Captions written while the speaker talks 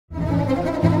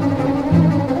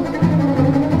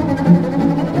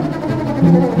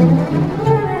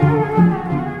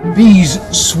Bees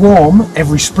swarm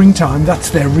every springtime, that's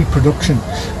their reproduction,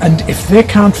 and if they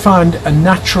can't find a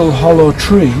natural hollow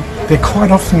tree, they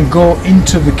quite often go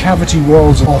into the cavity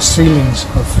walls or ceilings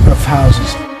of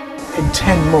houses. In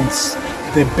 10 months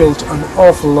they built an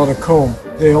awful lot of comb.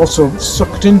 They also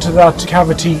sucked into that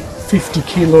cavity 50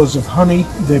 kilos of honey.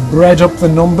 They bred up the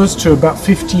numbers to about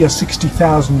 50 or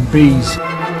 60,000 bees.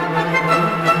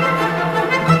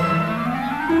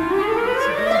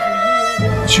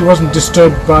 She wasn't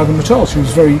disturbed by them at all. She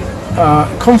was very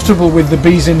comfortable with the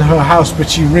bees in her house, but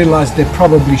she realized they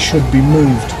probably should be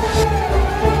moved.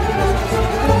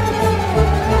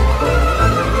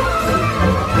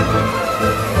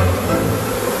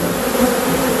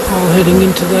 All heading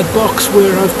into that box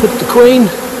where I've put the queen.